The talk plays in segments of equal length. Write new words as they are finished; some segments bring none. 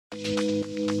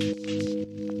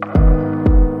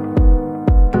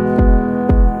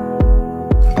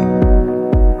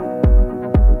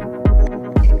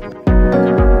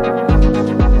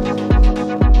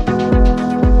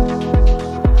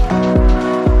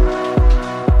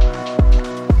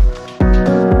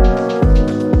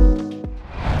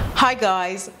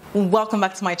guys, welcome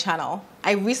back to my channel.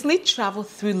 I recently traveled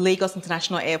through Lagos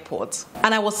International Airport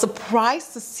and I was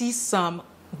surprised to see some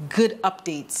good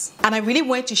updates, and I really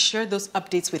wanted to share those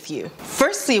updates with you.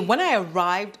 Firstly, when I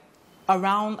arrived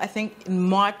around, I think in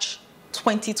March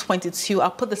 2022,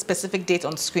 I'll put the specific date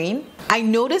on screen, I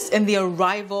noticed in the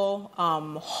arrival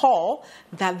hall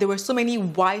that there were so many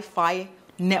Wi-Fi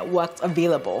networks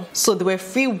available. So there were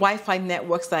free Wi-Fi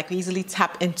networks that I could easily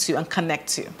tap into and connect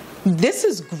to. This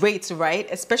is great, right?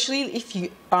 Especially if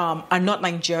you are not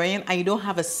Nigerian and you don't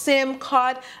have a SIM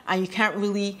card and you can't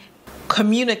really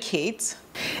communicate.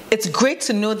 It's great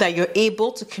to know that you're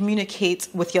able to communicate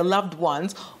with your loved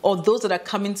ones or those that are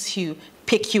coming to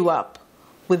pick you up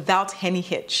without any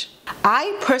hitch.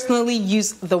 I personally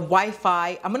use the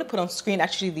Wi-Fi. I'm going to put on screen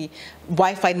actually the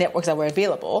Wi-Fi networks that were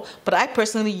available, but I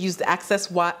personally used the Access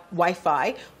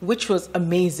Wi-Fi, which was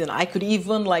amazing. I could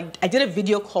even I did a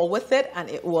video call with it and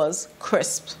it was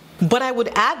crisp. But I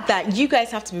would add that you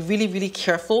guys have to be really, really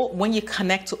careful when you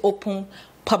connect to open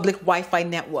public Wi-Fi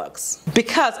networks,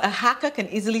 because a hacker can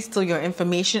easily steal your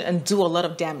information and do a lot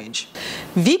of damage.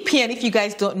 VPN, if you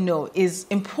guys don't know, is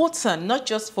important not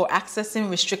just for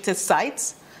accessing restricted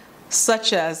sites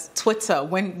such as Twitter,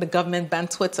 when the government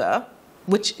banned Twitter,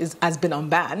 which has been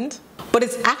unbanned, but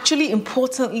it's actually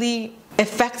importantly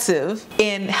effective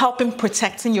in helping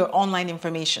protecting your online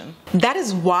information. That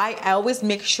is why I always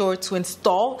make sure to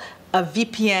install a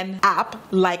VPN app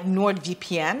like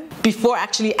NordVPN before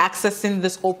actually accessing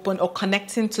this open or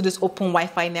connecting to this open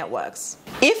Wi-Fi networks.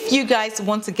 If you guys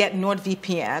want to get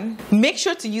NordVPN, make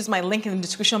sure to use my link in the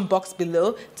description box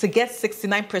below to get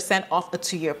 69% off a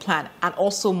 2-year plan and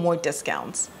also more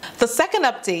discounts. The second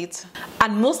update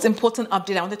and most important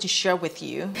update I wanted to share with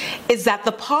you is that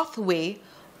the pathway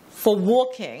for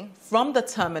walking from the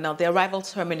terminal, the arrival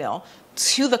terminal,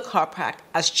 to the car park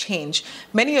has changed.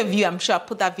 Many of you, I'm sure I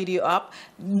put that video up,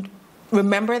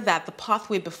 remember that the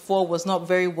pathway before was not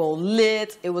very well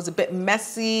lit, it was a bit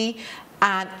messy,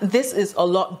 and this is a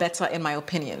lot better in my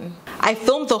opinion. I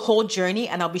filmed the whole journey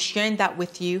and I'll be sharing that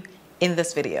with you in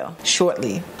this video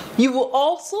shortly. You will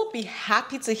also be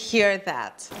happy to hear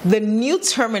that the new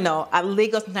terminal at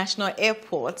Lagos International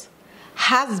Airport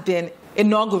has been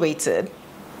inaugurated.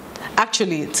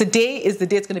 Actually, today is the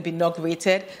day it's going to be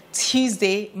inaugurated,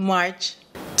 Tuesday, March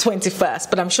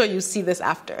 21st, but I'm sure you'll see this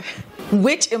after.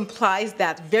 Which implies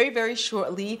that very, very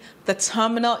shortly, the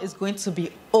terminal is going to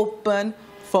be open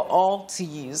for all to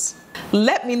use.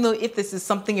 Let me know if this is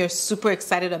something you're super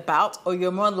excited about or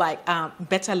you're more like,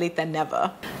 better late than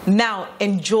never. Now,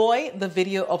 enjoy the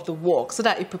video of the walk so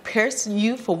that it prepares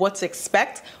you for what to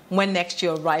expect when next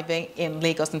you're arriving in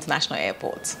Lagos International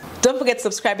Airport. Don't forget to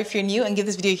subscribe if you're new and give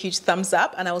this video a huge thumbs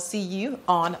up, and I will see you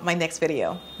on my next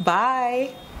video.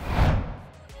 Bye.